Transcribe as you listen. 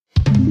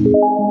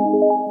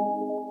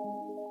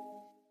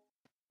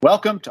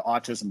Welcome to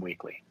Autism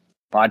Weekly,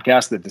 a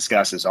podcast that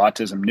discusses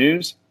autism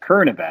news,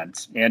 current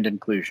events, and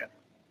inclusion.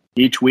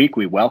 Each week,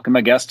 we welcome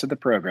a guest to the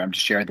program to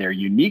share their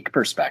unique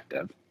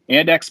perspective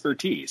and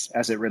expertise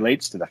as it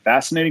relates to the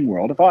fascinating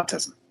world of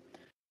autism.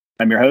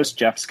 I'm your host,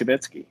 Jeff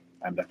Skibitsky.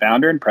 I'm the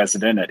founder and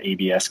president at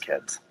ABS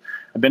Kids.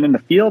 I've been in the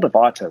field of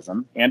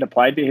autism and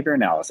applied behavior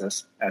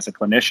analysis as a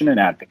clinician and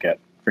advocate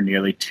for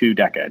nearly 2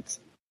 decades.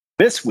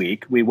 This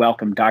week, we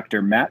welcome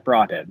Dr. Matt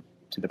Broadhead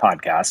to the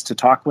podcast to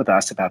talk with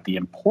us about the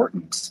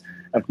importance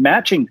of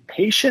matching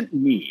patient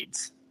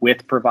needs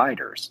with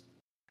providers.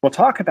 We'll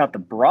talk about the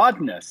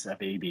broadness of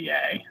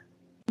ABA,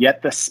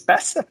 yet the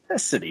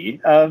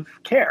specificity of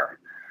care.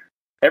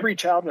 Every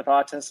child with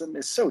autism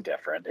is so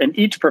different, and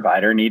each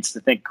provider needs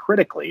to think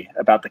critically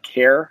about the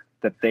care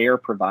that they are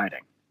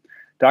providing.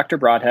 Dr.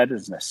 Broadhead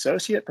is an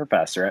associate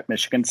professor at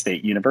Michigan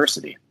State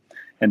University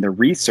and the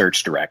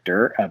research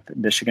director of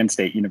Michigan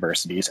State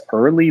University's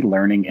Early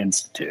Learning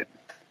Institute.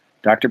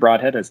 Dr.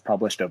 Broadhead has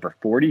published over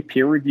 40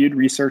 peer-reviewed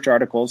research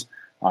articles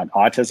on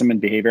autism and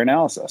behavior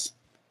analysis.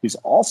 He's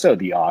also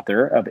the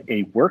author of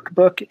a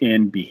workbook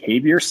in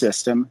behavior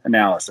system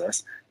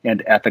analysis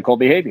and ethical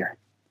behavior,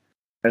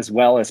 as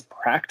well as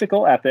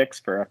practical ethics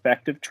for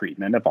effective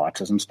treatment of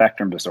autism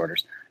spectrum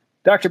disorders.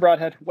 Dr.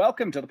 Broadhead,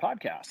 welcome to the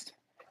podcast.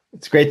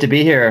 It's great to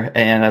be here,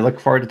 and I look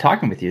forward to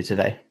talking with you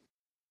today.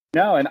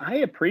 No, and I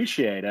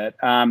appreciate it.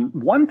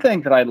 One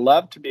thing that I'd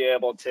love to be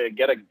able to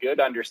get a good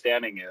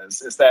understanding is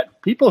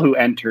that people who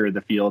enter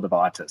the field of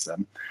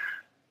autism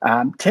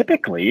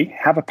typically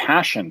have a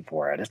passion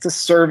for it. It's a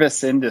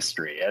service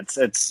industry.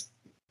 It's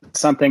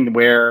something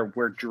where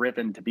we're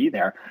driven to be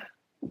there.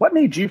 What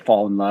made you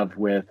fall in love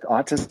with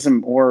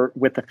autism or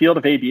with the field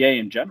of ABA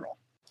in general?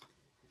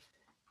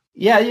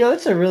 Yeah,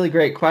 that's a really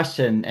great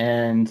question.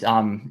 And,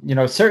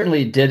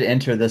 certainly did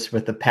enter this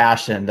with a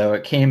passion, though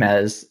it came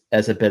as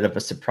a bit of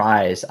a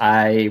surprise.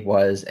 I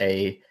was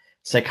a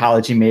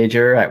psychology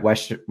major at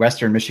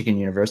Western Michigan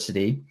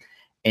University.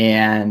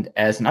 And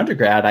as an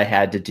undergrad, I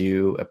had to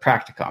do a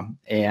practicum.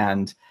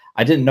 And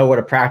I didn't know what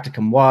a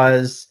practicum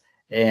was.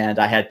 And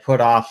I had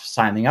put off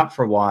signing up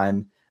for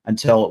one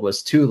until it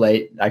was too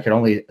late. I could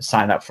only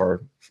sign up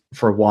for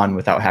one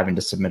without having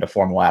to submit a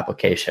formal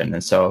application.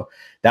 And so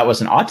that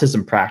was an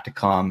autism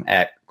practicum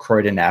at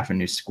Croydon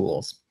Avenue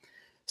Schools.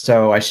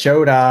 So I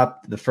showed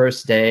up the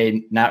first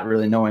day, not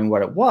really knowing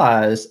what it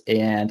was,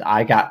 and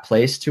I got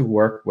placed to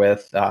work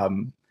with a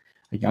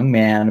young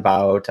man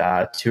about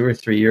 2 or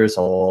 3 years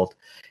old.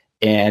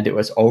 And it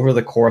was over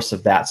the course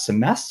of that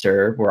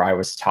semester where I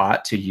was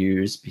taught to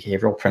use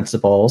behavioral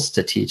principles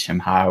to teach him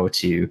how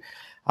to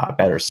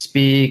better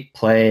speak,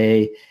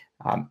 play,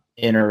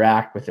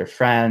 interact with their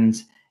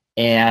friends.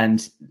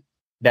 And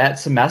that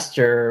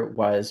semester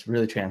was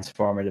really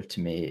transformative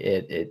to me.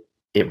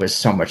 It was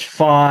so much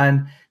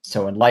fun,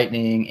 so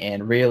enlightening,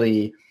 and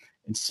really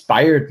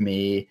inspired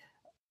me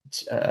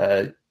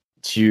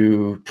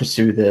to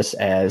pursue this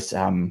as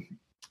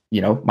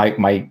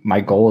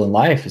my goal in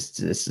life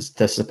is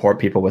to support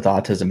people with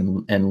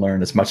autism and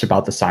learn as much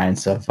about the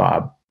science of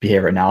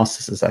behavior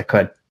analysis as I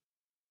could.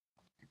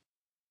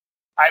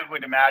 I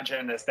would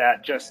imagine is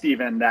that just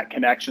even that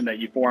connection that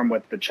you form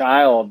with the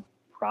child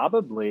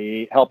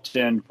probably helped to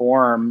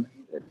inform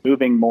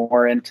moving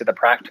more into the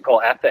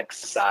practical ethics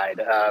side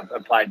of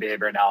applied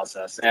behavior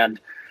analysis and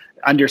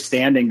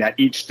understanding that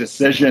each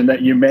decision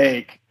that you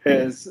make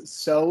is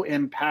so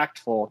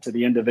impactful to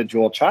the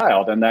individual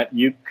child and that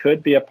you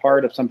could be a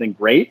part of something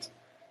great,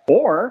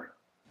 or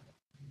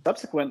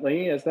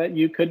subsequently is that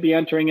you could be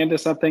entering into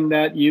something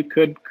that you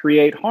could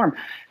create harm.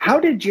 How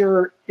did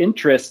your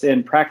interest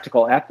in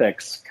practical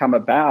ethics come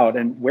about,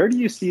 and where do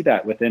you see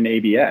that within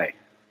ABA?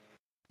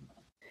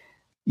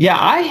 Yeah,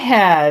 I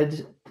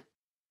had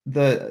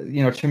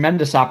the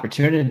tremendous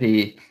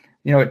opportunity.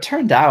 It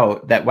turned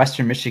out that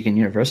Western Michigan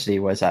University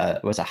was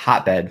a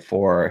hotbed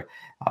for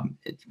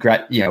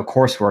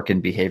coursework in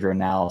behavior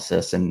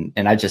analysis, and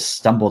I just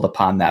stumbled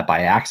upon that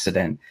by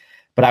accident.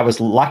 But I was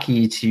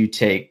lucky to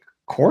take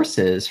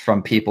courses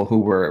from people who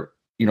were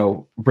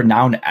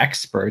renowned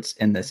experts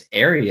in this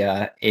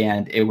area,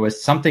 and it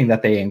was something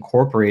that they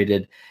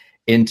incorporated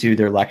into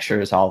their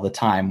lectures all the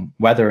time.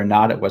 Whether or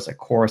not it was a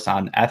course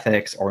on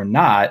ethics or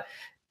not,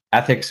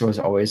 ethics was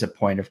always a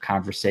point of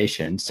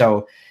conversation.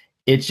 So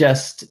it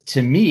just,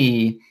 to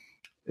me,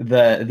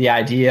 the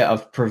idea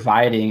of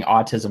providing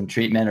autism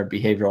treatment or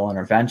behavioral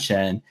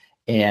intervention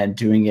and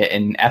doing it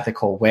in an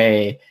ethical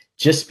way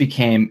just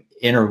became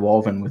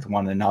interwoven with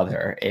one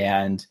another.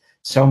 And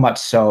so much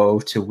so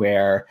to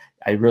where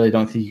I really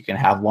don't think you can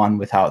have one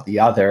without the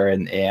other.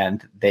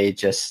 And they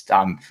just,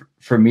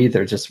 for me,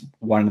 they're just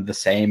one and the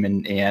same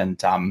and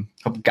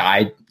help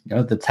guide,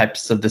 the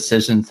types of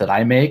decisions that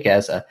I make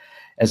as a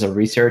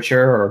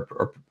researcher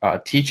or a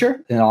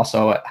teacher, and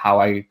also how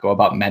I go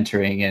about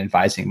mentoring and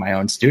advising my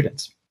own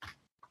students.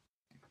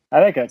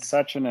 I think it's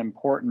such an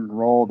important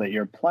role that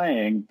you're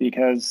playing,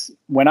 because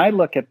when I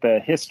look at the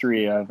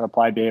history of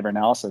applied behavior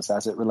analysis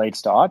as it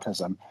relates to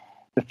autism,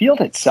 the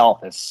field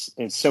itself is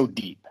so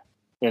deep.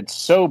 It's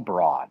so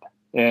broad.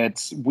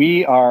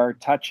 We are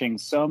touching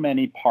so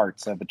many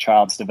parts of a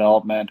child's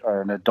development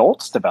or an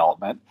adult's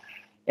development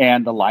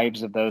and the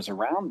lives of those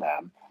around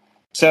them.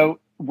 So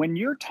when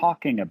you're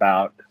talking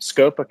about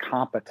scope of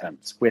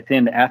competence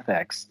within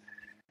ethics,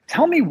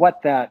 tell me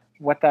what that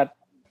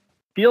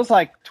feels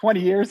like 20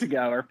 years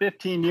ago or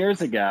 15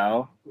 years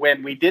ago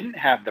when we didn't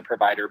have the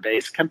provider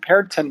base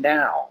compared to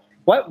now.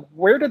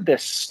 Where did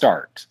this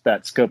start,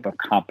 that scope of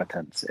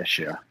competence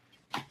issue?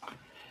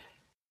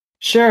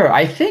 Sure.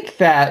 I think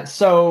that,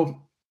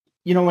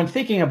 when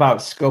thinking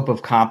about scope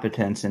of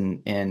competence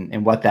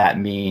and what that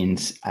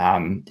means,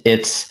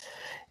 it's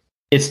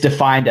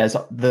defined as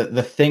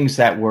the things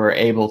that we're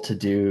able to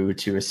do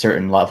to a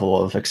certain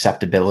level of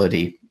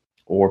acceptability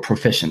or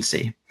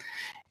proficiency.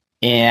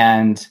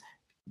 And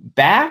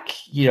back,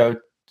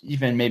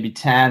 even maybe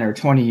 10 or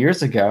 20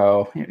 years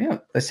ago,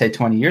 let's say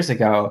 20 years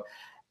ago,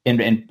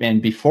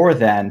 and before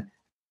then,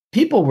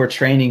 people were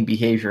training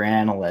behavior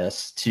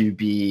analysts to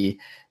be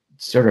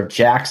sort of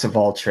jacks of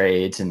all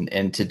trades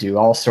and to do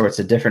all sorts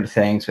of different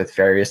things with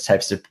various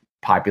types of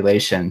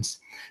populations,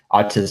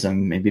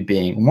 autism maybe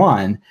being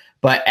one.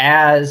 But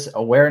as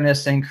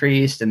awareness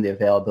increased and the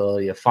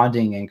availability of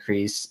funding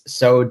increased,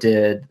 so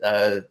did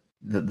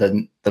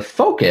the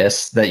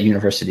focus that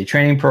university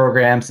training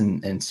programs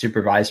and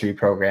supervisory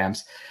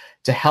programs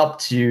to help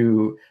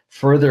to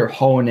further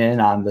hone in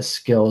on the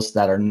skills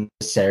that are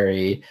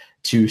necessary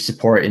to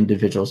support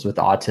individuals with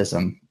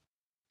autism.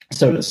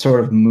 So to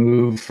sort of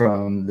move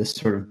from this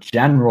sort of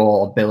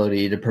general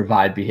ability to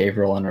provide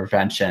behavioral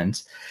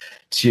interventions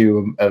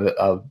to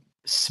a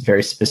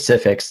very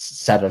specific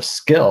set of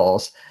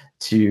skills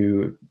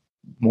to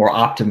more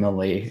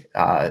optimally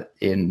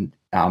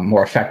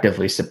more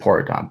effectively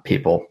support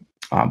people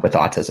with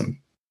autism.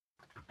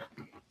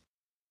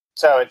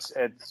 So it's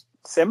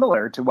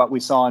similar to what we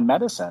saw in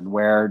medicine,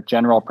 where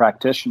general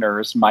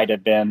practitioners might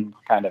have been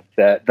kind of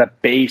the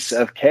base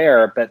of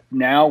care, but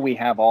now we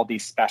have all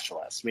these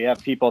specialists. We have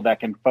people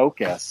that can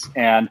focus.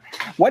 And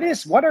what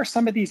are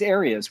some of these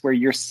areas where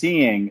you're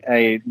seeing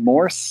a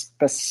more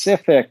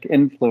specific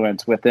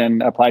influence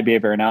within applied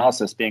behavior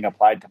analysis being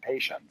applied to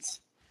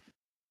patients?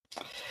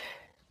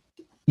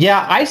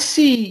 Yeah, I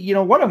see,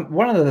 one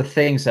of the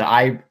things that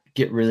I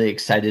get really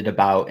excited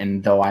about,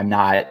 and though I'm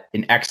not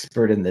an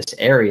expert in this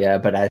area,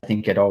 but I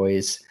think it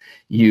always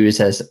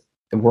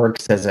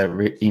works as a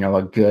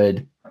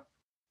good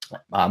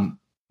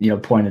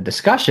point of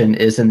discussion,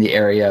 is in the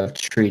area of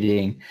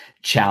treating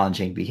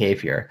challenging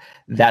behavior.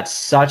 That's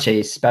such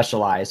a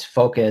specialized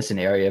focus and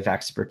area of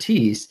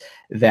expertise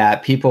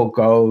that people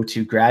go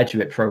to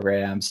graduate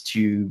programs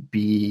to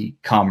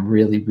become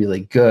really,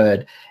 really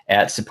good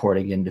at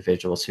supporting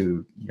individuals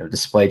who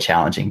display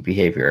challenging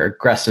behavior,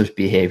 aggressive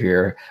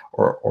behavior,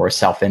 or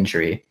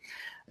self-injury.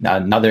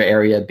 Another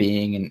area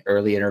being in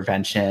early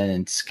intervention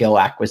and skill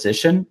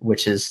acquisition,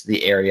 which is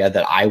the area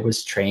that I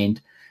was trained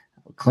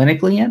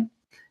clinically in.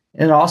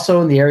 And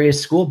also in the area of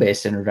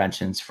school-based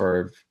interventions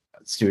for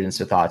students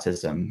with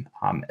autism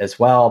as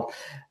well,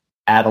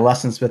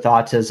 adolescents with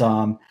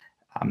autism,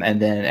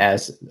 and then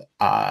as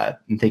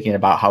I'm thinking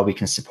about how we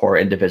can support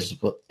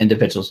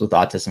individuals with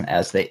autism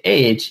as they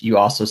age, you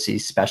also see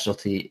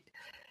specialty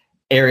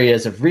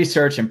areas of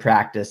research and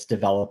practice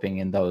developing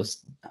in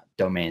those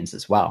domains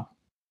as well.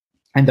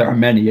 And there are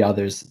many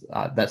others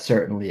that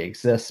certainly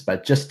exist,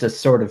 but just to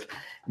sort of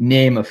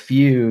name a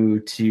few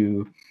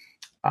to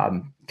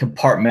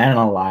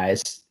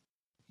compartmentalize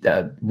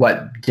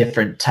what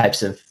different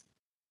types of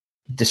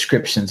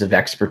descriptions of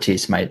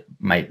expertise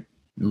might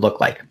look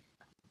like.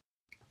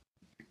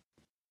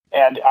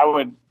 And I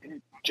would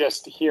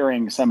just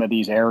hearing some of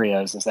these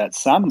areas is that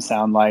some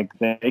sound like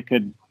they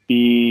could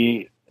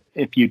be,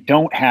 if you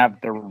don't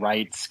have the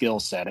right skill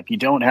set, if you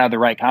don't have the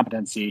right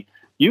competency,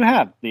 you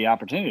have the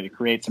opportunity to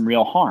create some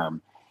real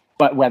harm.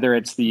 But whether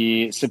it's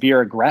the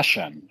severe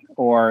aggression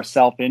or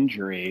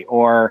self-injury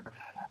or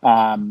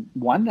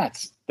one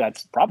that's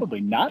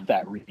probably not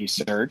that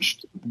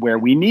researched, where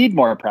we need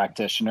more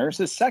practitioners,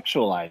 is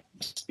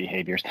sexualized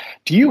behaviors.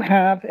 Do you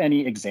have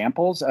any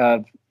examples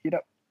of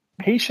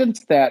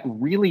patients that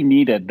really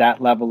needed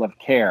that level of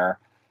care,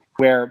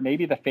 where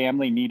maybe the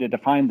family needed to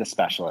find the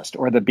specialist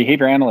or the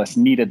behavior analyst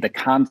needed the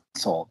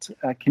consult?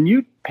 Can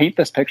you paint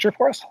this picture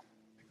for us?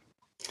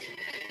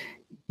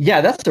 Yeah,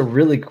 that's a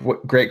really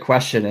great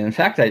question. And in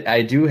fact,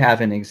 I do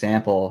have an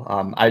example.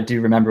 I do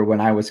remember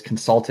when I was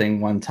consulting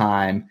one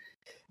time,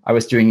 I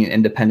was doing an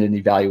independent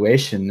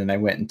evaluation and I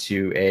went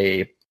into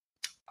a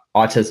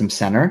autism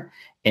center,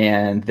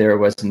 and there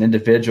was an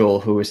individual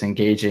who was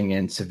engaging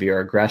in severe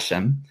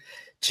aggression.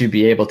 To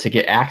be able to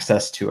get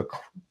access to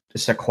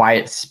just a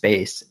quiet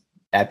space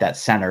at that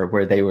center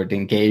where they would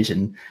engage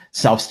in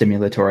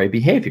self-stimulatory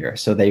behavior.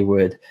 So they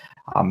would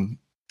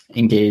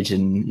engage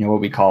in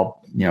what we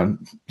call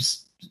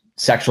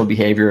sexual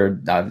behavior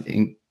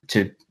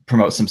to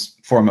promote some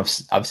form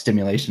of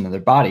stimulation of their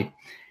body.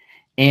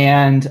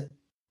 And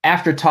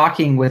after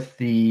talking with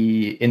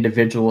the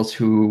individuals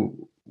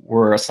who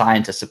were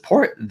assigned to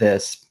support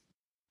this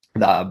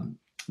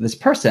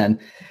person,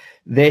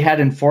 they had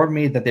informed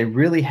me that they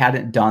really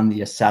hadn't done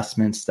the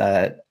assessments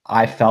that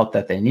I felt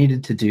that they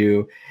needed to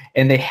do,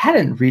 and they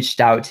hadn't reached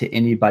out to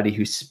anybody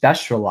who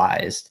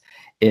specialized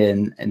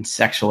in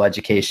sexual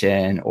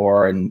education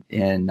or in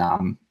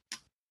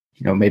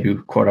maybe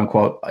quote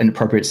unquote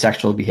inappropriate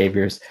sexual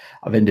behaviors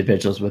of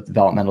individuals with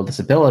developmental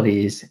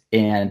disabilities.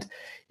 And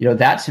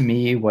that to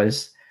me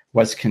was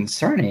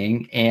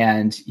concerning.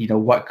 And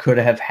what could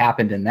have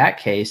happened in that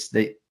case,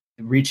 that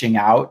reaching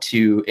out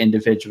to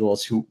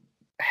individuals who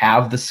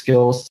have the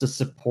skills to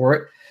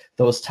support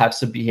those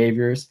types of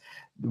behaviors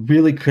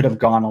really could have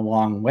gone a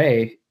long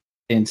way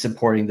in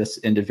supporting this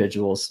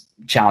individual's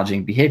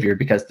challenging behavior,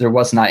 because there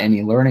was not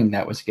any learning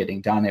that was getting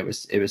done. It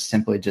was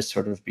simply just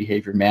sort of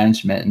behavior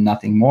management and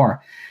nothing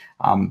more.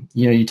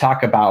 You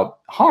talk about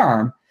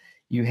harm,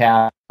 you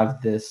have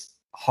this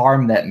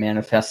harm that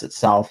manifests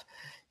itself,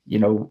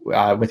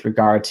 with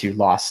regard to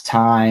lost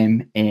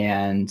time,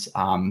 and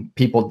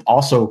people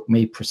also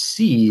may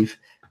perceive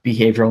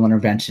behavioral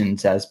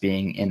interventions as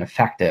being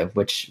ineffective,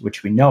 which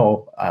we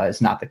know is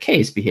not the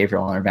case.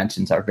 Behavioral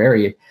interventions are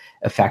very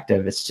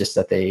effective. It's just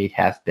that they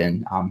have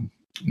been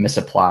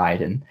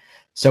misapplied. And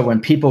so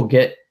when people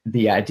get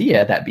the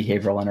idea that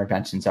behavioral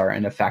interventions are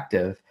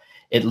ineffective,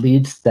 it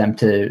leads them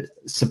to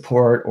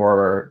support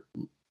or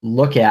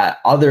look at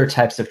other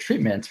types of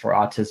treatments for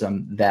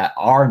autism that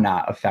are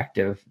not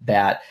effective,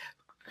 that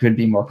could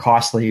be more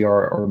costly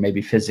or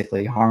maybe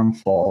physically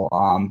harmful,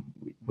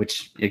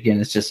 which again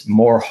is just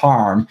more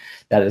harm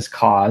that is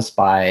caused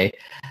by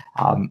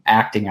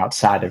acting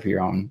outside of your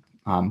own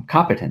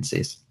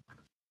competencies.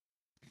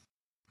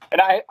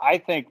 And I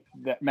think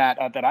that, Matt,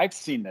 that I've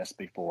seen this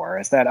before,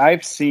 is that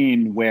I've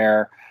seen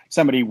where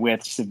somebody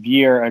with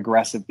severe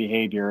aggressive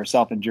behavior or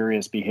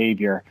self-injurious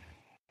behavior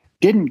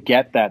didn't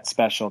get that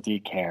specialty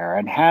care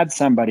and had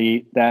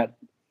somebody that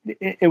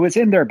it was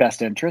in their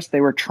best interest. They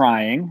were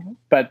trying,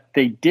 but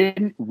they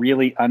didn't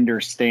really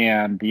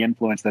understand the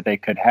influence that they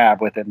could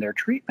have within their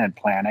treatment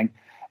planning,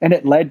 and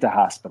it led to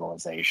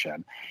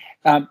hospitalization.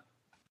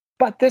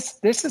 But this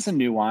is a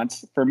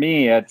nuance for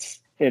me.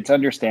 It's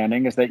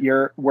understanding is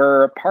that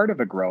we're a part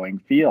of a growing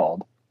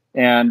field,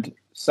 and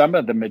some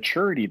of the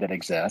maturity that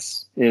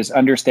exists is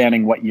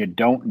understanding what you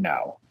don't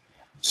know.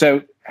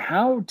 So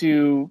how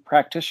do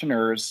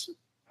practitioners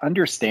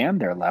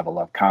understand their level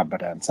of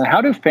competence, and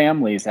how do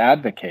families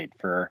advocate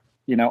for,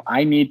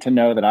 I need to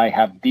know that I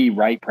have the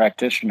right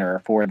practitioner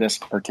for this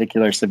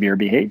particular severe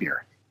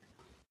behavior?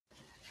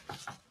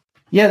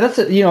 Yeah, that's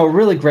a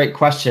really great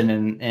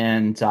question.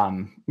 And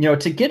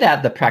to get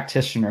at the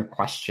practitioner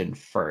question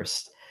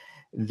first,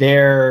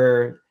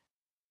 the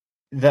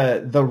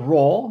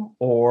role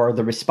or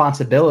the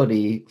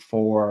responsibility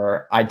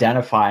for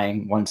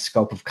identifying one's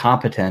scope of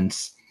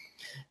competence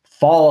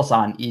falls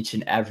on each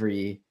and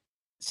every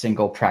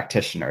single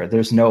practitioner.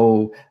 There's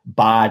no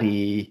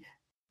body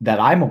that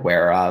I'm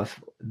aware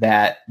of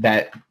that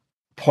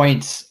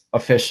points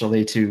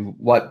officially to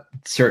what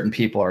certain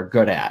people are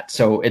good at.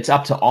 So it's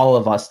up to all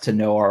of us to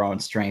know our own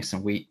strengths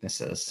and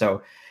weaknesses.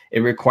 So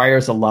it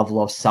requires a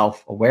level of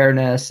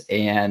self-awareness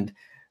and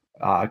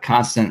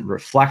constant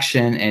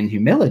reflection and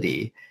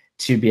humility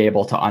to be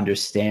able to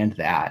understand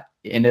that.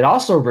 And it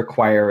also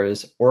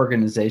requires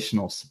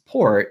organizational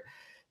support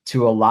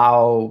to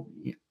allow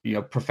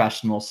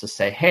professionals to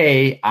say,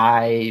 hey,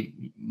 I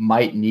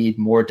might need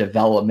more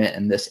development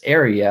in this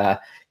area.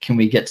 Can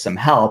we get some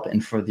help?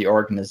 And for the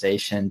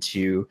organization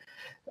to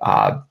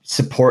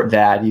support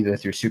that either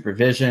through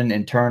supervision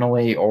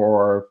internally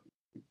or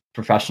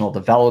professional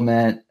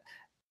development,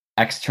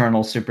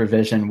 external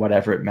supervision,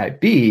 whatever it might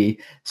be,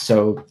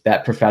 so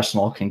that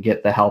professional can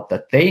get the help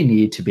that they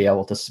need to be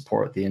able to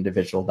support the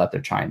individual that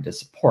they're trying to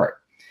support.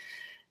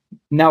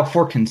 Now,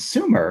 for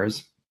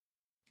consumers,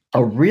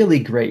 a really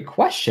great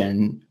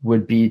question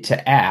would be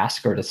to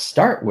ask, or to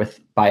start with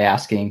by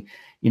asking,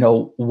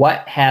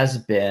 what has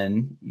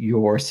been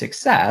your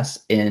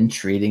success in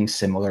treating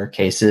similar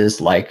cases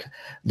like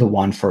the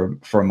one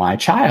for my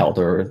child,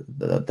 or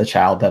the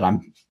child that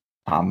I'm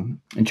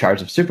in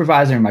charge of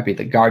supervising, or might be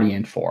the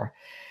guardian for.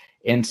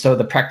 And so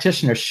the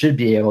practitioner should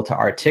be able to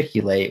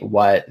articulate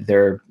what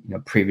their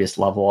previous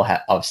level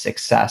of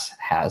success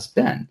has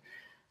been.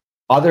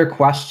 Other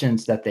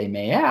questions that they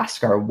may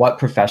ask are what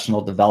professional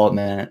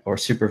development or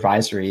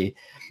supervisory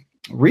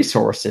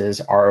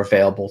resources are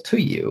available to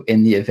you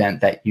in the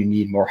event that you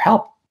need more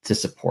help to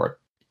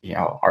support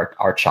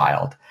our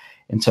child.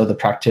 And so the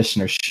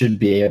practitioner should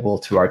be able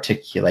to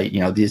articulate,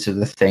 these are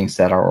the things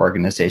that our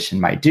organization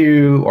might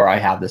do, or I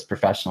have this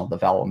professional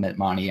development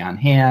money on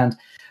hand,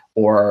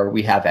 or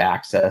we have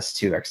access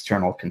to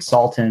external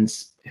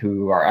consultants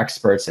who are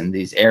experts in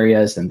these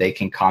areas, and they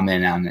can come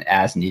in on an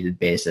as needed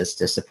basis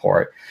to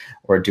support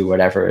or do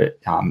whatever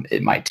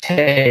it might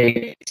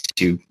take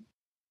to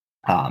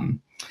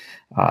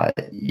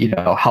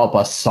help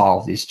us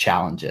solve these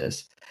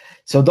challenges.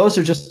 So those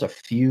are just a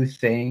few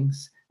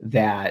things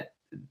that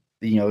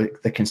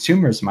the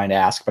consumers might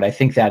ask, but I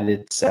think that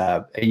it's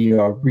a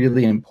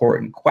really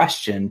important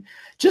question,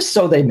 just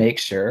so they make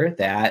sure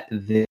that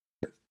the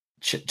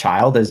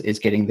child is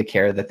getting the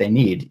care that they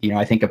need.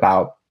 I think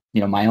about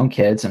my own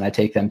kids and I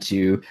take them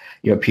to,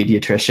 a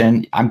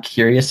pediatrician, I'm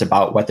curious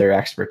about what their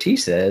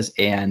expertise is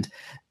and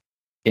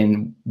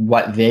in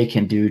what they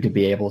can do to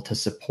be able to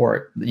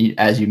support.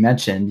 As you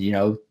mentioned,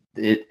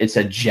 it's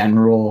a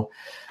general,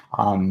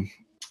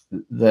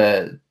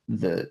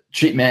 the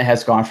treatment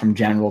has gone from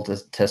general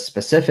to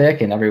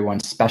specific, and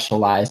everyone's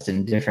specialized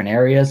in different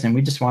areas. And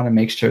we just want to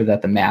make sure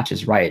that the match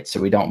is right,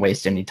 so we don't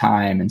waste any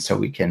time, and so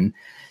we can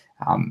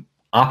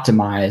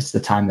optimize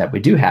the time that we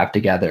do have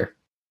together.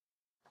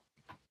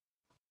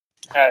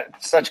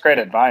 Such great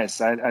advice.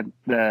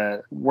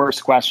 The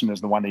worst question is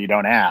the one that you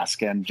don't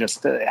ask, and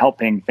just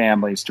helping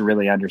families to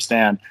really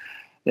understand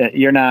that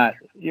you're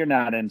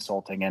not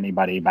insulting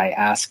anybody by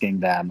asking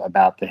them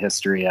about the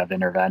history of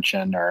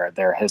intervention or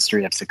their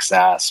history of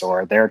success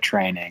or their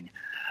training.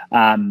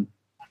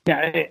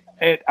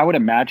 I would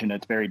imagine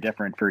it's very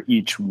different for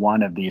each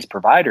one of these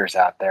providers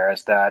out there.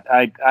 Is that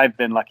I've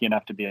been lucky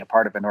enough to be a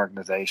part of an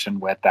organization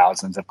with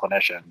thousands of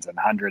clinicians and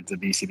hundreds of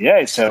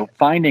BCBAs. So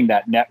finding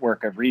that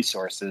network of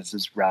resources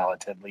is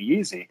relatively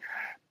easy.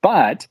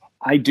 But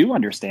I do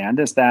understand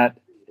is that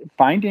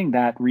finding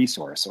that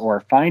resource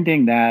or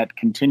finding that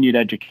continued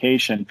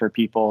education for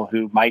people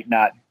who might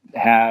not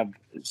have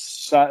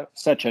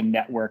such a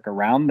network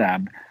around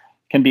them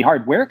can be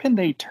hard. Where can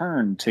they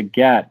turn to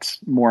get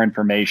more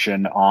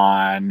information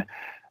on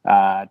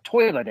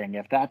toileting,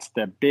 if that's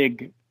the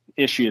big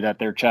issue that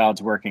their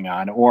child's working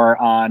on, or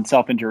on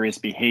self-injurious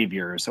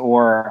behaviors,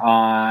 or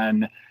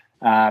on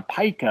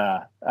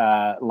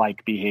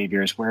pica-like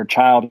behaviors where a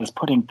child is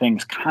putting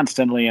things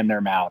constantly in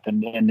their mouth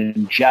and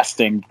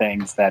ingesting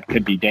things that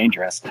could be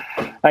dangerous?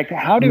 Like,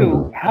 how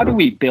do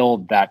we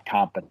build that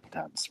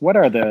competence? What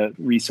are the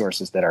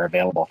resources that are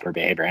available for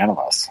behavior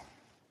analysts?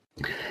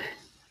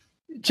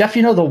 Jeff,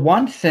 the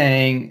one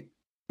thing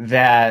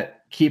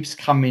that keeps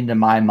coming to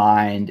my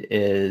mind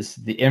is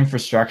the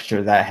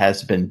infrastructure that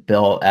has been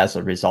built as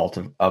a result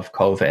of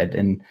COVID.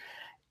 And,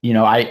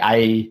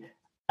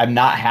 I'm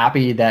not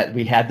happy that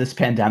we had this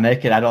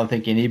pandemic, and I don't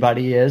think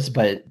anybody is,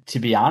 but to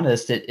be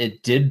honest,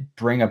 it did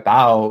bring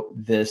about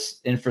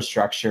this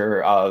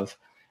infrastructure of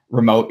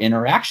remote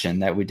interaction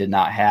that we did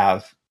not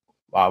have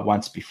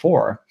once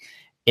before.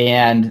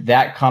 And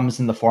that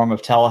comes in the form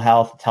of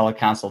telehealth,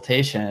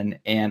 teleconsultation,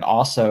 and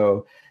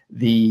also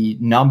the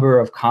number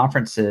of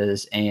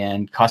conferences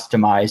and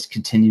customized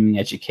continuing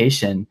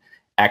education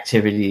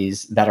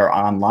activities that are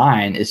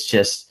online is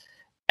just,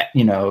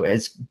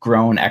 it's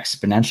grown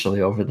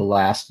exponentially over the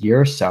last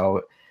year or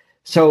so.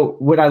 So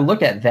when I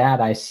look at that,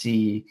 I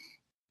see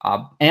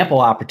ample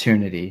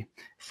opportunity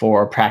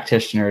for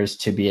practitioners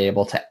to be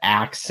able to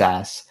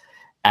access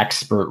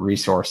expert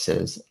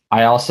resources.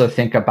 I also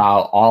think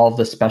about all of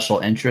the special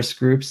interest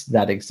groups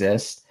that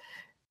exist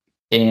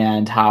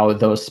and how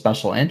those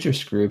special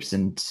interest groups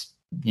in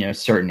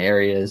certain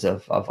areas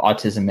of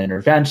autism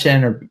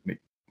intervention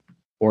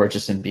or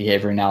just in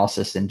behavior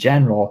analysis in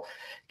general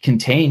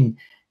contain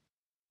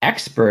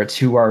experts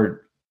who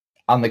are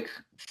on the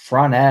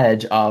front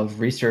edge of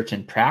research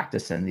and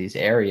practice in these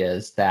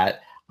areas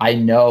that I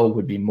know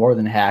would be more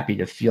than happy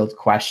to field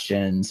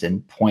questions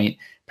and point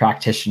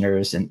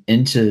practitioners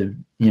into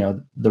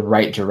the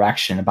right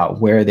direction about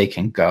where they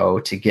can go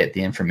to get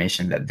the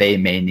information that they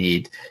may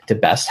need to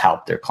best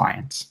help their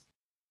clients.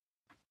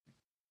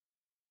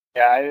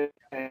 Yeah,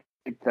 I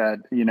think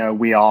that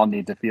we all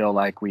need to feel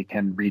like we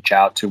can reach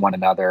out to one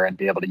another and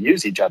be able to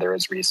use each other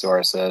as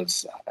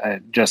resources.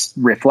 Just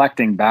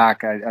reflecting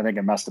back, I think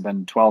it must have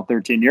been 12,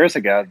 13 years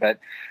ago that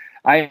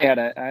I had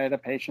a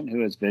patient who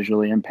was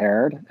visually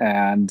impaired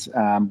and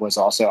was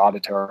also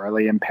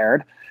auditorily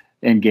impaired,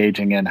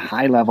 engaging in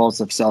high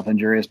levels of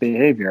self-injurious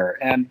behavior.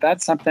 And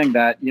that's something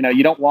that, you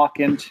don't walk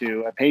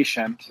into a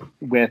patient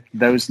with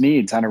those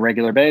needs on a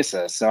regular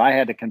basis. So I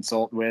had to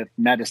consult with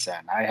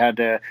medicine.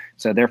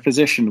 So their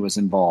physician was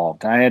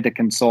involved. I had to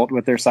consult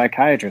with their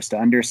psychiatrist to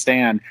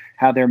understand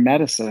how their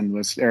medication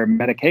was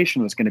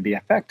going to be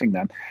affecting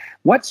them.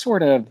 What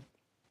sort of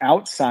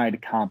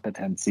outside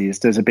competencies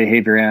does a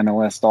behavior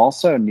analyst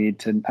also need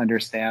to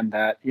understand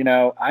that,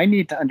 I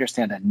need to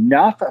understand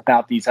enough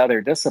about these other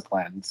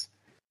disciplines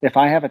if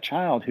I have a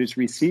child who's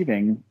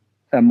receiving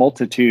a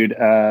multitude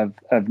of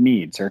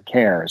needs or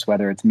cares,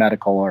 whether it's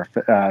medical or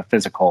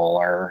physical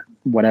or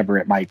whatever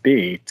it might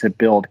be, to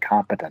build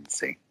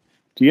competency.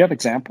 Do you have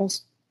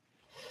examples?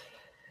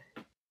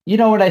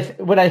 When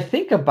I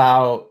think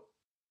about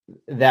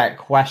that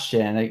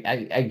question,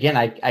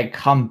 I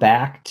come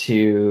back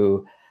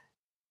to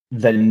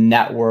the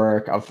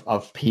network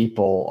of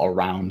people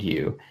around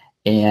you.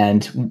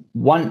 And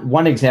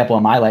one example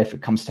in my life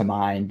that comes to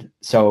mind.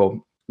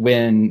 So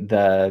when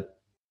the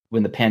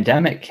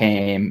pandemic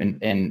came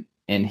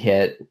and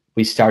hit,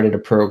 we started a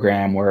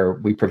program where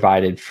we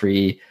provided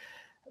free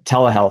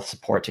telehealth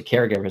support to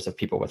caregivers of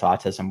people with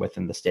autism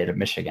within the state of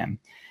Michigan.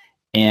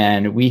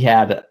 And we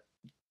had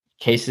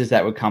cases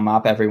that would come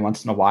up every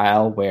once in a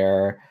while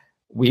where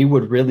we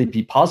would really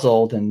be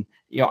puzzled. And,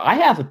 I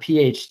have a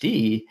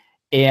PhD,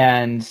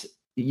 and,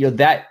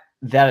 that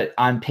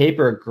on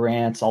paper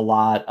grants a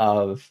lot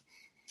of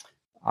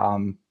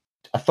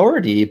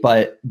authority,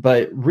 but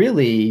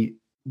really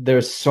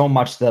there's so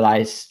much that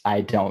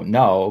I don't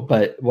know.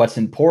 But what's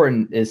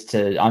important is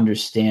to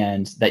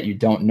understand that you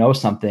don't know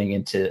something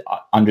and to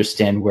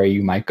understand where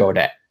you might go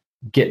to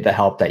get the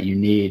help that you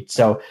need.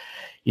 So,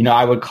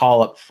 I would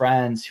call up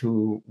friends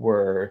who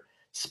were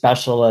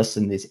specialists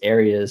in these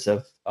areas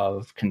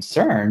of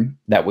concern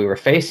that we were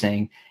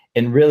facing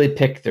and really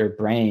pick their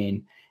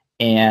brain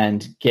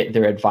and get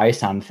their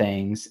advice on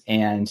things.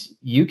 And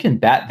you can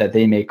bet that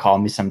they may call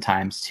me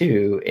sometimes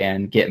too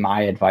and get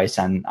my advice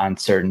on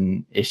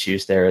certain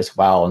issues there as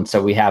well. And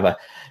so we have a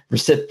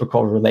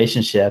reciprocal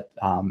relationship,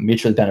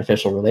 mutually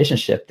beneficial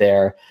relationship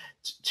there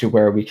to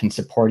where we can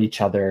support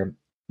each other,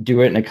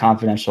 do it in a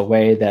confidential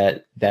way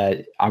that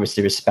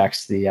obviously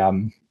respects the,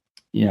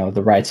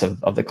 the rights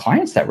of the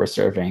clients that we're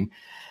serving.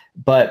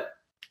 But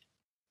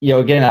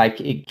again, I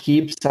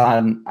keep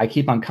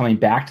on coming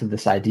back to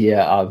this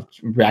idea of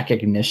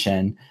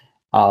recognition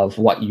of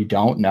what you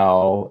don't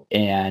know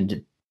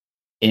and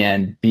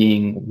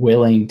being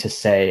willing to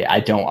say, I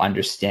don't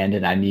understand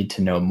it, I need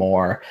to know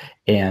more,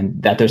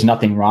 and that there's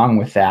nothing wrong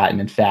with that. And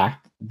in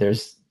fact,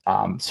 there's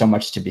so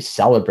much to be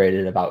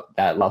celebrated about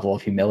that level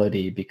of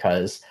humility,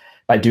 because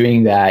by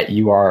doing that,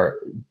 you are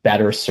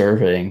better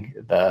serving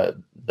the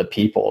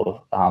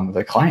people,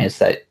 the clients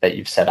that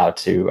you've set out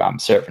to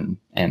serve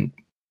and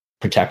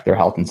protect their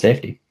health and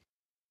safety.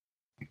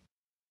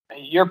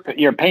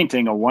 You're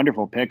painting a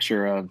wonderful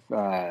picture of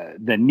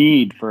the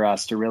need for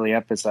us to really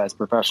emphasize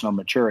professional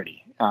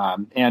maturity,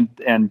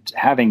 and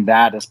having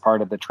that as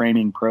part of the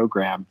training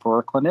program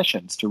for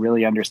clinicians to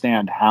really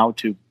understand how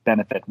to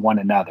benefit one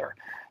another,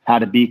 how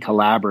to be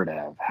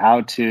collaborative, how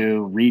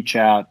to reach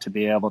out to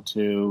be able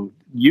to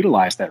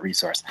utilize that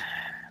resource.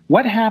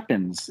 What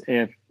happens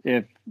if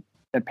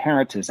a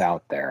parent is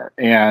out there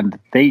and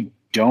they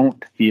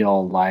don't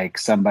feel like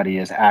somebody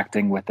is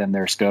acting within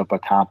their scope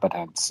of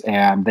competence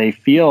and they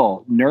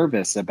feel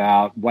nervous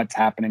about what's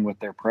happening with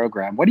their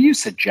program? What do you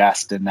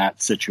suggest in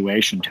that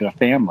situation to a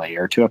family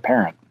or to a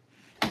parent?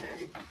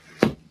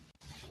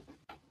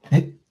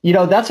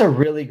 That's a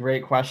really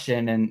great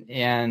question.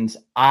 And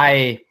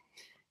I,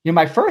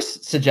 my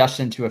first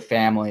suggestion to a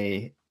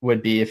family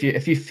would be,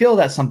 if you feel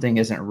that something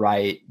isn't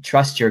right,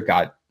 trust your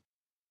gut.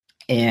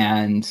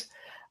 And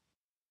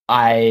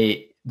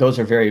those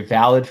are very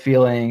valid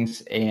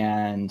feelings,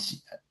 and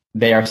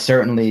they are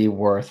certainly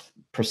worth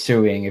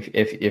pursuing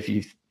if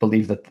you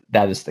believe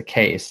that is the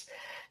case.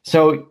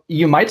 So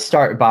you might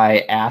start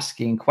by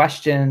asking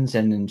questions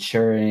and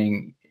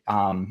ensuring,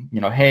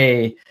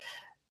 hey,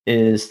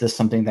 is this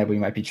something that we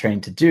might be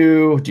trained to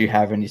do? Do you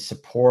have any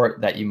support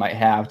that you might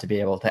have to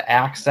be able to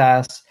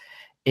access?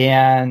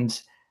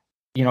 And,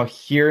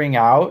 hearing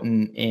out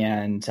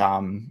and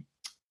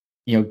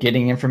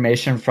getting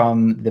information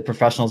from the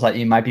professionals that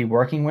you might be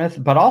working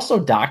with, but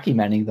also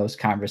documenting those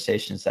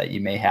conversations that you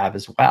may have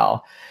as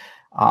well.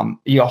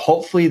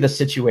 Hopefully the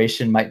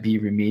situation might be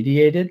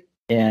remediated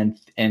and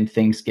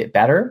things get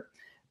better.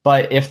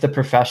 But if the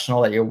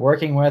professional that you're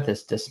working with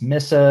is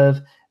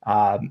dismissive,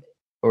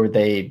 or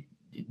they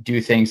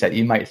do things that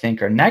you might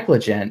think are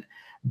negligent,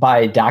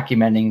 by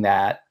documenting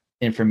that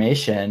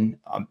information,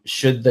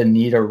 should the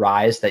need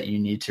arise that you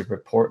need to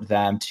report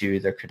them to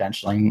the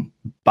credentialing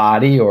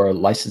body or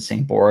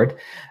licensing board,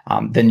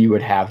 then you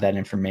would have that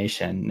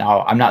information.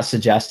 Now, I'm not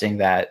suggesting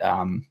that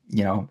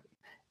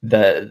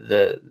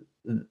the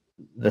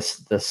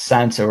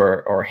sense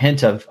or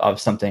hint of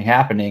something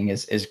happening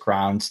is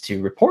grounds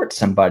to report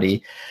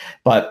somebody,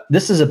 but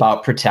this is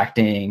about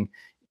protecting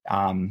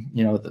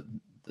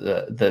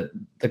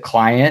the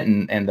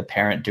client and the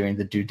parent doing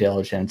the due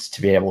diligence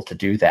to be able to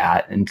do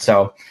that. And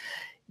so,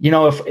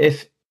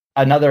 if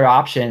another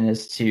option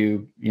is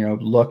to,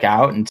 look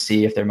out and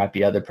see if there might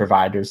be other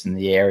providers in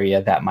the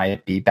area that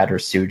might be better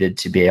suited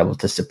to be able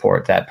to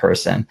support that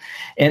person.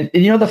 And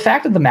the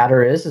fact of the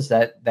matter is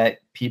that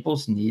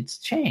people's needs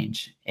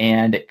change.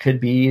 And it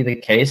could be the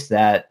case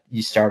that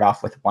you start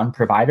off with one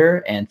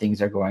provider and things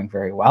are going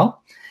very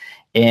well,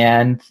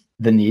 and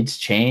the needs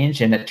change,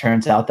 and it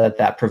turns out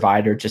that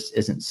provider just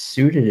isn't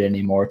suited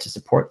anymore to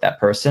support that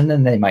person,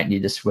 and they might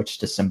need to switch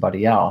to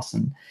somebody else.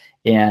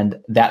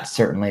 And that's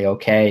certainly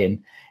okay.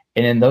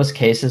 And in those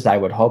cases, I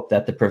would hope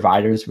that the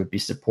providers would be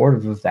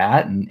supportive of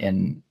that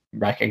and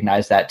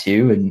recognize that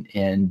too,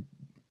 and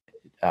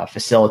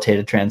facilitate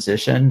a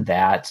transition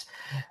that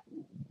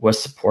was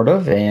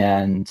supportive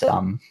and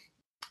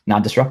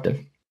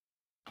non-disruptive.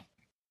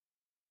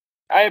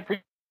 I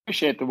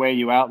appreciate the way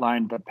you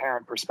outlined the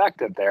parent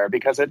perspective there,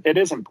 because it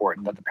is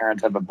important that the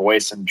parents have a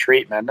voice in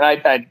treatment.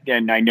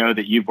 And I know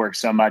that you've worked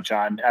so much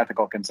on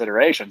ethical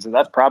considerations, and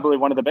that's probably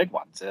one of the big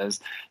ones, is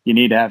you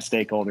need to have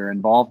stakeholder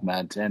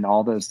involvement in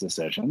all those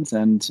decisions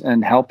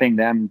and helping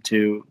them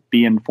to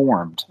be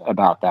informed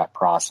about that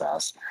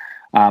process,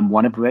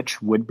 one of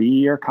which would be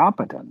your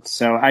competence.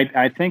 So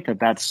I think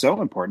that's so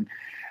important.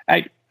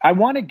 I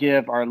want to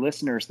give our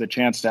listeners the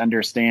chance to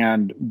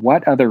understand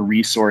what other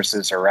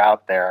resources are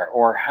out there,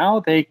 or how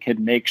they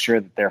can make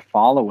sure that they're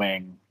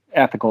following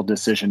ethical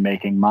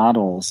decision-making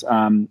models.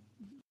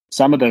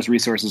 Some of those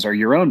resources are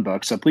your own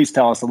books, so please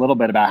tell us a little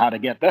bit about how to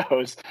get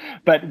those.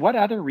 But what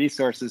other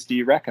resources do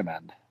you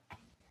recommend?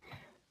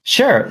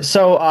 Sure.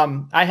 So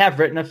I have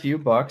written a few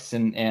books,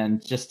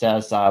 and just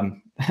as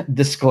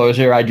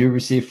disclosure, I do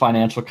receive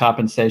financial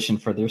compensation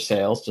for their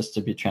sales, just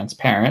to be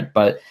transparent.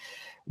 But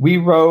we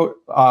wrote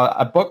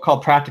a book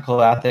called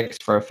Practical Ethics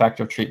for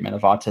Effective Treatment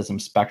of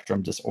Autism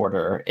Spectrum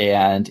Disorder,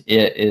 and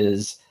it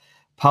is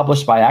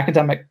published by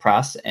Academic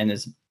Press, and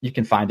you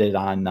can find it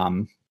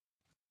on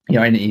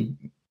any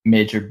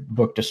major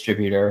book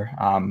distributor.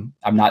 I'm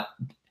not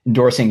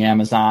endorsing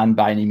Amazon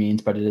by any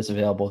means, but it is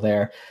available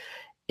there.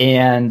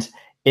 And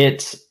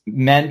it's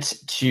meant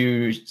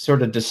to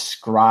sort of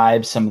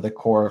describe some of the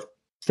core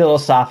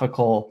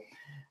philosophical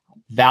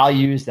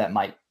values that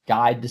might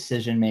guide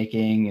decision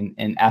making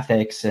and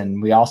ethics.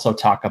 And we also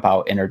talk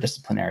about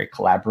interdisciplinary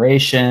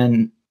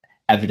collaboration,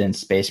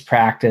 evidence-based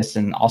practice,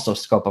 and also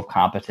scope of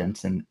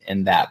competence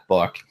in that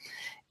book.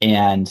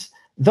 And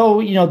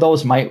though,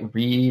 those might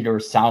read or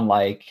sound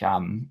like,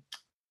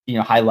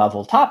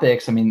 high-level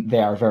topics, I mean, they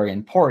are very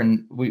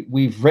important.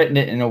 We've written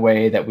it in a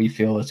way that we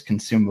feel is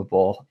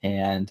consumable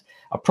and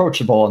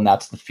approachable, and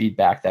that's the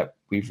feedback that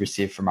we've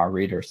received from our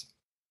readers.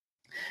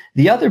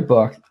 The other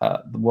book,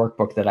 the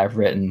workbook that I've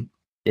written,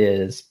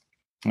 is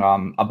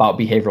about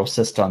behavioral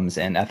systems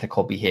and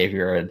ethical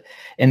behavior,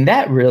 and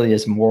that really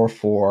is more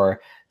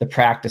for the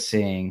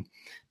practicing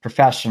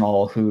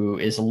professional who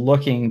is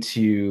looking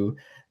to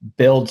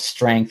build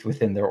strength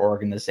within their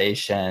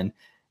organization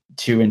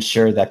to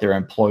ensure that their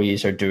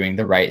employees are doing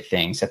the right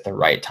things at the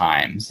right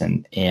times.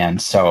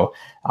 And so,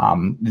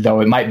 though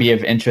it might be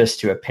of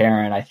interest to a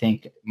parent, I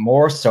think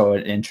more so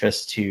an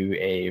interest to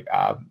a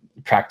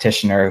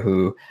practitioner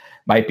who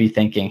might be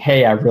thinking,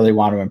 hey, I really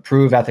want to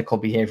improve ethical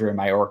behavior in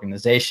my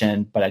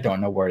organization, but I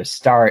don't know where to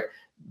start.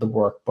 The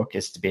workbook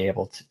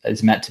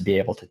is meant to be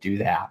able to do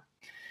that.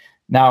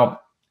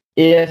 Now,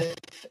 if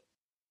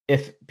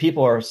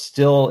people are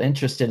still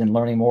interested in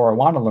learning more or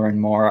want to learn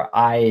more,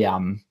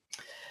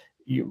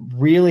 you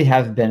really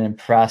have been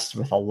impressed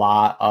with a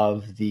lot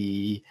of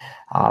the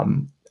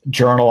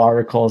journal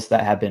articles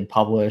that have been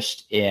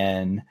published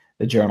in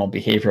the journal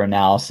Behavior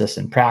Analysis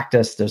and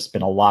Practice. There's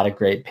been a lot of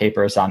great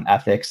papers on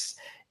ethics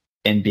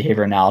in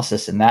behavior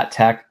analysis in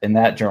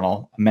that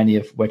journal, many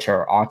of which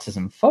are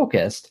autism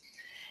focused.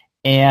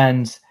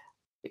 And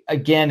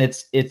again,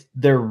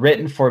 they're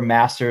written for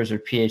master's or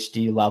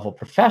PhD level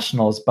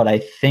professionals, but I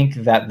think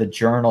that the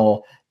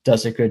journal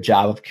does a good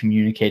job of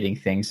communicating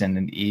things in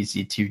an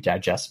easy to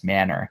digest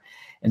manner.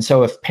 And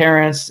so if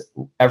parents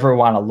ever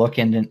want to look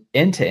into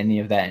any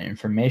of that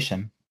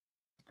information,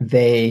 but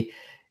they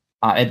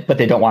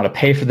don't want to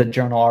pay for the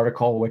journal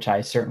article, which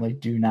I certainly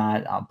do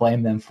not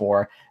blame them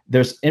for,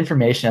 there's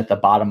information at the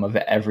bottom of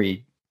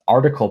every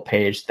article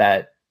page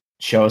that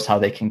shows how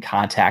they can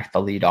contact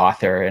the lead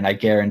author. And I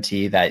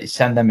guarantee that you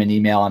send them an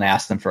email and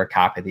ask them for a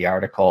copy of the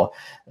article,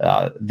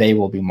 they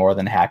will be more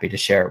than happy to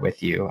share it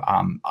with you.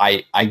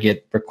 I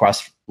get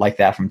requests like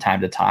that from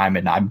time to time,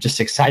 and I'm just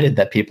excited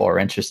that people are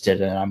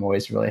interested, and I'm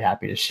always really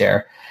happy to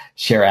share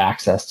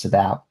access to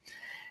that.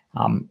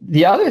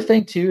 The other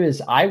thing too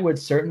is I would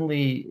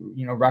certainly,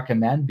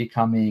 recommend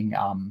becoming,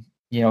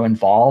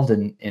 involved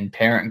in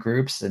parent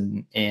groups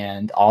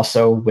and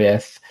also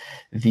with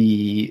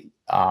the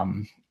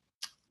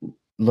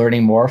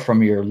learning more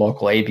from your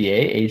local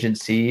ABA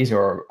agencies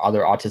or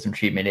other autism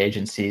treatment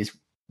agencies,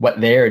 what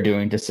they're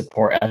doing to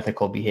support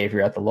ethical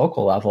behavior at the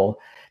local level,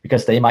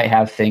 because they might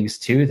have things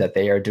too that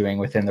they are doing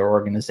within their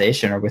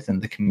organization or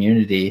within the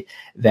community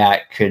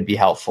that could be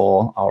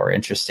helpful or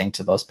interesting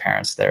to those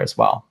parents there as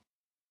well.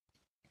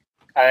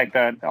 I think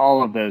that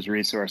all of those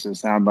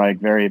resources sound like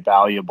very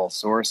valuable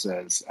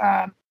sources.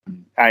 I'm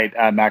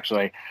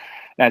actually,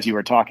 as you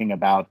were talking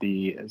about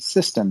the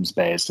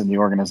systems-based and the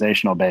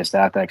organizational-based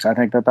ethics, I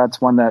think that that's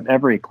one that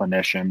every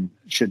clinician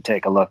should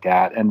take a look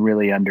at and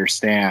really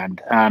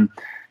understand.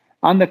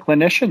 On the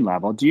clinician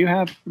level, do you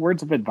have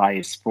words of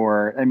advice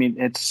for,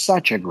 it's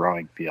such a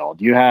growing field.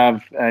 You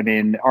have,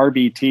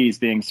 RBTs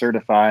being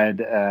certified,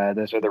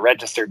 those are the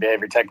registered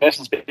behavior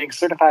technicians being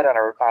certified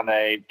on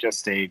a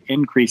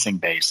increasing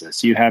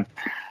basis. You have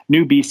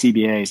new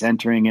BCBAs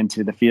entering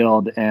into the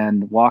field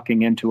and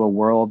walking into a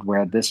world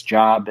where this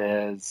job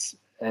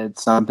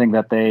it's something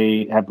that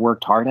they have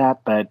worked hard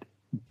at, but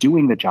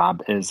doing the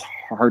job is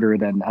harder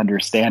than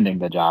understanding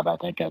the job, I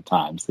think, at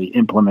times. The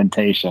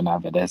implementation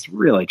of it is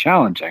really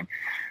challenging.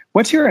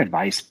 What's your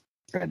advice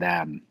for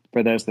them,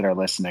 for those that are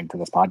listening to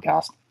this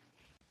podcast?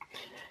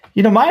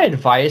 My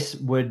advice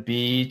would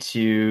be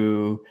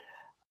to,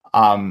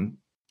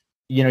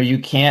 you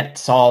can't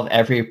solve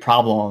every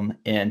problem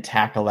and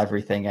tackle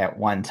everything at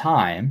one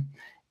time.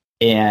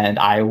 And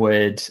I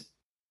would,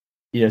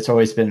 it's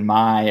always been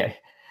my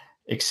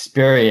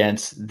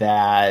experience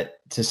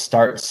that to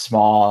start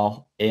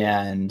small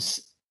and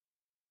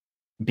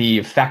be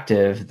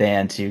effective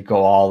than to go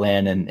all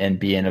in and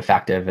be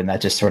ineffective. And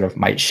that just sort of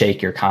might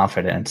shake your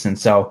confidence. And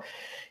so,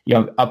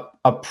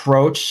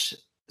 approach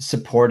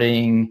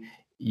supporting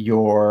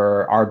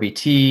your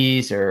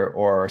RBTs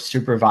or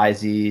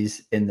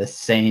supervisees in the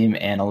same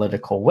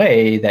analytical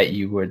way that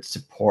you would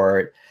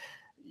support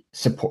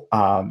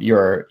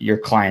your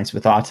clients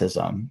with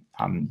autism.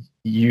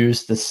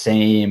 Use the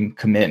same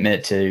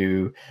commitment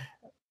to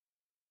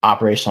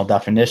operational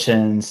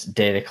definitions,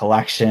 data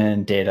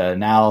collection, data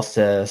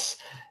analysis,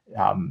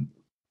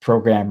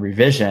 program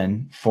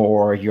revision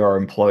for your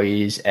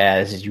employees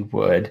as you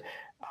would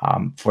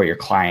for your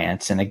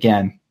clients. And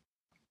again,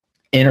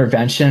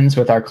 interventions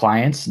with our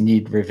clients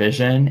need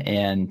revision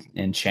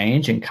and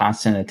change and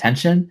constant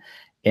attention,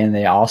 and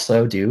they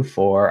also do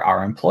for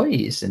our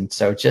employees. And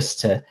so just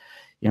to,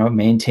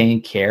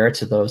 maintain care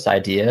to those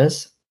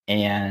ideas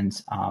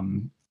and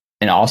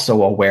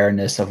also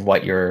awareness of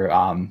what your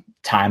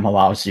time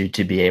allows you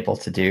to be able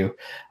to do.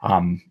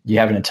 You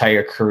have an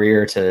entire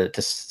career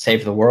to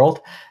save the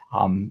world,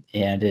 and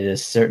it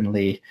is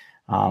certainly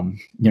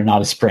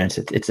not a sprint.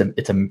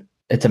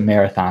 It's a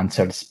marathon,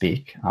 so to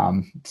speak.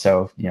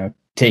 So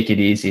take it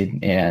easy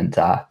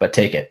but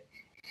take it.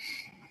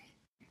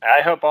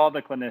 I hope all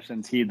the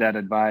clinicians heed that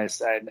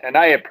advice. And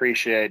I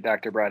appreciate,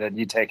 Dr. Bredin,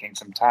 you taking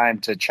some time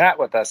to chat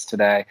with us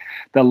today.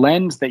 The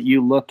lens that you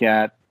look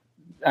at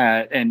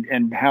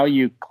and how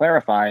you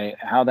clarify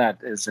how that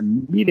is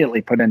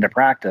immediately put into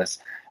practice,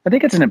 I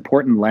think it's an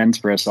important lens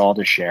for us all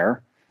to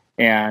share.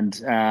 And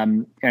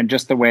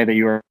just the way that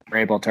you were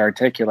able to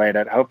articulate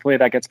it, hopefully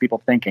that gets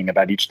people thinking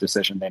about each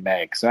decision they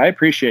make. So I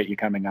appreciate you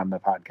coming on the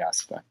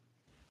podcast today.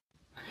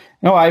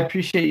 No, I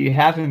appreciate you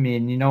having me.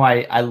 And,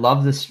 I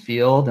love this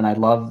field and I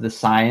love the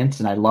science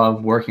and I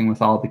love working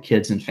with all the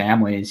kids and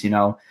families.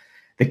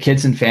 The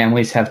kids and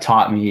families have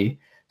taught me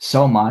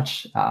so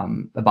much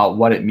about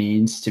what it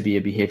means to be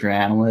a behavior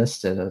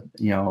analyst, a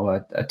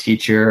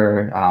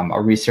teacher,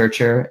 a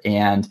researcher,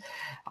 and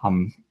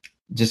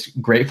just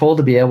grateful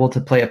to be able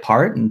to play a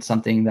part in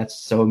something that's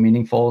so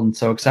meaningful and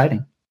so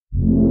exciting.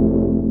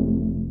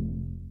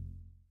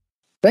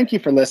 Thank you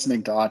for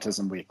listening to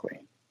Autism Weekly.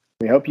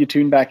 We hope you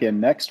tune back in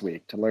next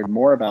week to learn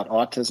more about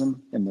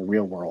autism in the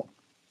real world.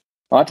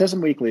 Autism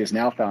Weekly is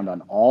now found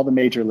on all the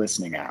major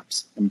listening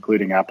apps,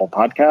 including Apple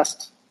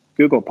Podcasts,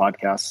 Google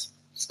Podcasts,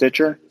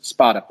 Stitcher,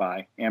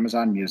 Spotify,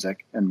 Amazon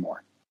Music, and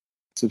more.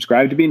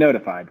 Subscribe to be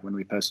notified when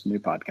we post a new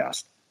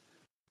podcast.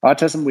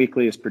 Autism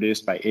Weekly is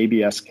produced by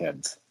ABS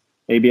Kids.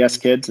 ABS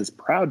Kids is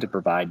proud to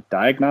provide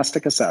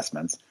diagnostic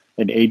assessments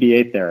and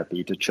ABA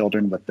therapy to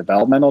children with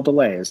developmental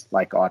delays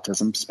like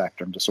autism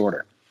spectrum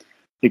disorder.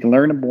 You can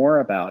learn more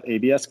about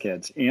ABS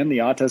Kids and the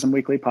Autism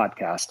Weekly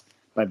podcast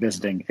by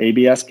visiting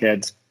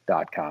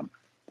abskids.com.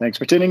 Thanks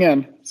for tuning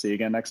in. See you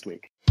again next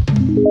week.